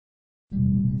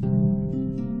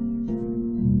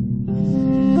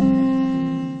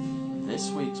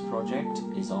This week's project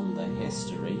is on the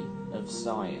history of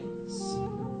science.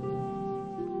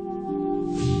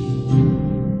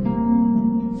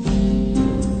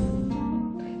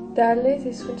 Thales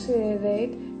is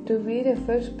considered to be the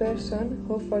first person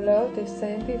who followed the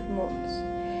scientific modes.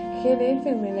 He lived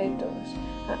in Miletus,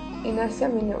 in Asia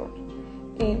Minor,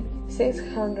 in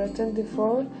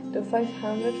 624 to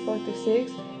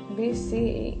 546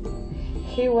 BCE.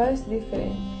 He was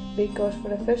different because for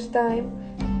the first time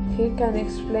he can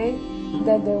explain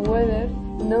that the weather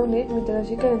no need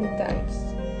meteorological entities.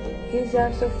 He is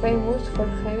also famous for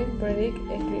having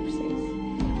predicted eclipses,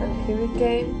 and he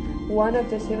became one of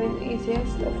the 7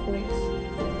 atheists of Greece.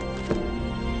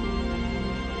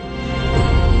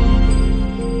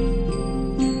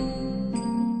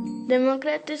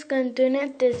 Democritus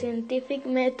continued the scientific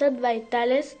method by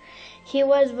Thales. He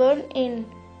was born in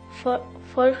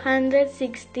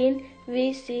 416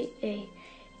 BCE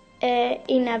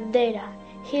in Abdera.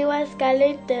 He was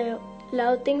called the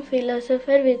laughing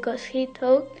philosopher because he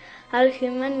thought all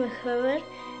human behavior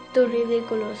too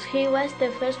ridiculous. He was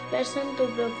the first person to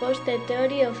propose the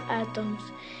theory of atoms.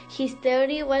 His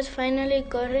theory was finally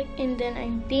correct in the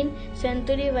 19th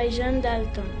century by John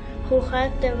Dalton, who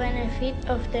had the benefit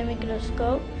of the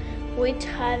microscope, which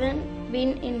hadn't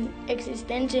been in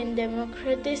existence in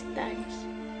Democritus' times.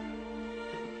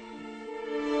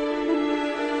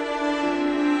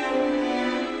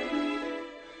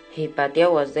 Hypatia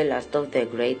was the last of the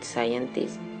great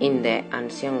scientists in the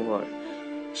ancient world.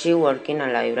 She worked in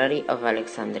a library of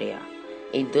Alexandria.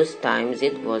 In those times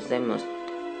it was the most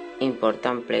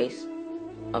important place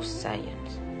of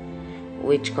science,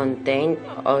 which contained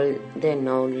all the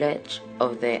knowledge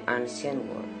of the ancient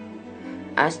world.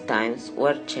 As times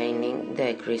were changing,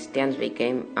 the Christians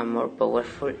became more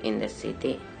powerful in the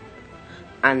city,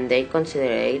 and they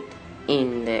considered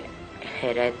it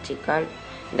heretical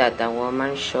that a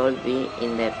woman should be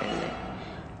independent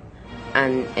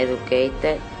and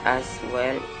educated as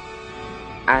well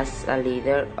as a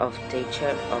leader of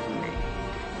teacher of men.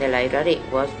 The library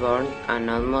was burned, and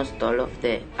almost all of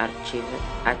the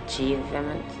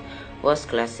achievements was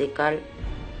classical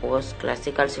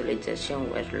civilization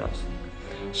were lost.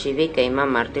 She became a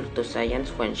martyr to science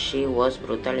when she was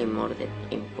brutally murdered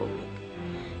in public.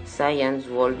 Science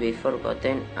would be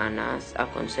forgotten, and as a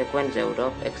consequence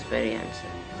Europe experienced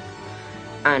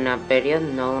a period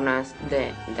known as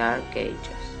the Dark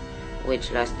Ages,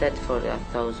 which lasted for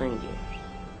 1,000 years.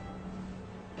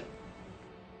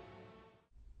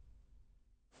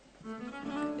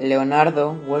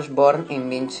 Leonardo was born in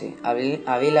Vinci, a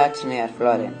village near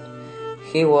Florence.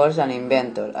 He was an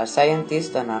inventor, a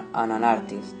scientist, and an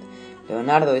artist.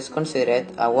 Leonardo is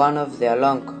considered one of the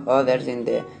among others in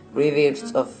the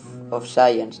rebirth of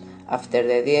science, after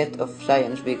the death of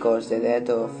science because the death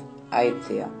of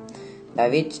atheism. Da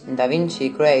Vinci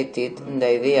created the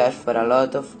ideas for a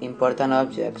lot of important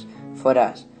objects for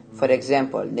us, for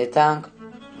example, the tank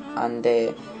and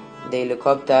the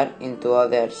helicopter, into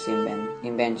other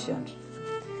inventions.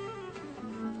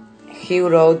 He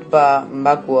wrote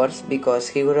backwards because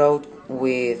he wrote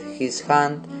with his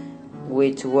hand,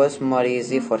 which was more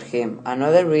easy for him.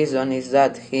 Another reason is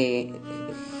that he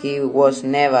was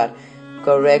never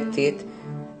corrected,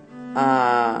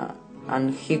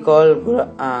 and he could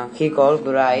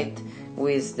write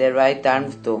with the right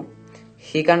arm too.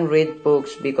 He can read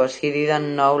books because he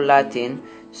didn't know Latin,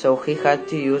 so he had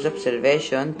to use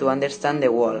observation to understand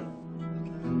the world.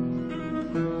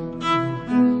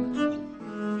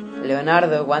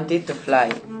 Leonardo wanted to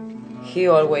fly. He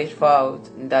always thought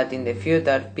that in the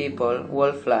future people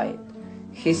will fly.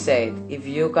 He said, if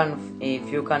you can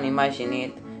imagine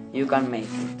it, you can make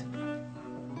it.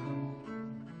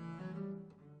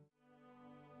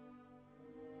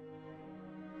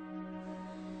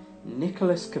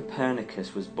 Nicholas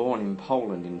Copernicus was born in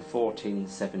Poland in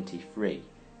 1473.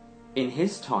 In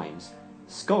his times,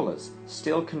 scholars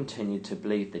still continued to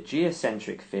believe the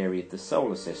geocentric theory of the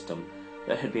solar system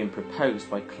that had been proposed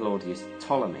by Claudius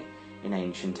Ptolemy in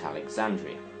ancient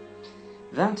Alexandria.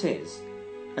 That is,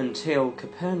 until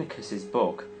Copernicus's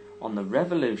book on the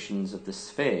revolutions of the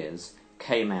spheres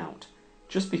came out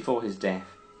just before his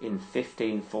death in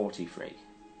 1543.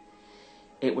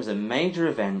 It was a major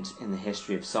event in the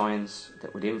history of science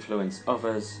that would influence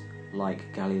others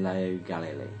like Galileo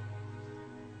Galilei.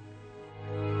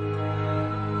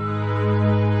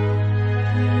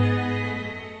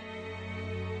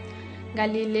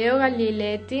 Galileo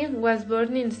Galilei was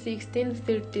born in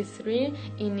 1633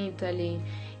 in Italy.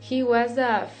 He was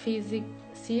a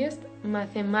physicist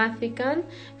mathematician,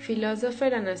 philosopher,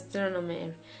 and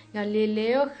astronomer.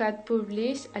 Galileo had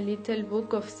published a little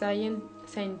book of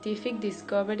scientific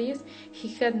discoveries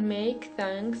he had made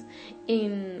thanks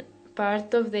in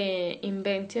part of the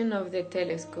invention of the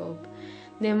telescope.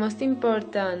 The most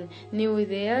important new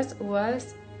ideas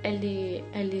was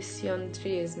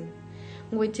heliocentricity,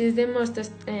 which is the most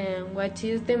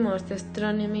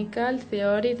astronomical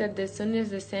theory that the sun is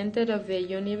the center of the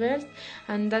universe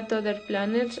and that other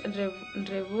planets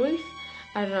revolve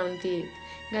around it.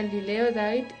 Galileo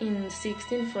died in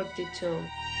 1642.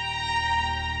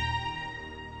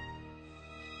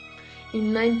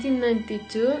 In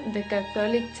 1992, the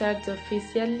Catholic Church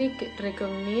officially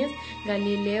recognized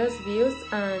Galileo's views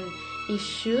and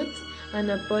issued an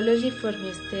apology for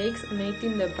mistakes made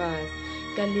in the past.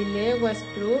 Galileo was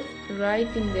proved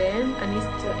right in the end and is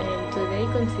today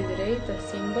considered a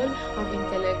symbol of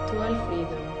intellectual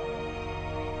freedom.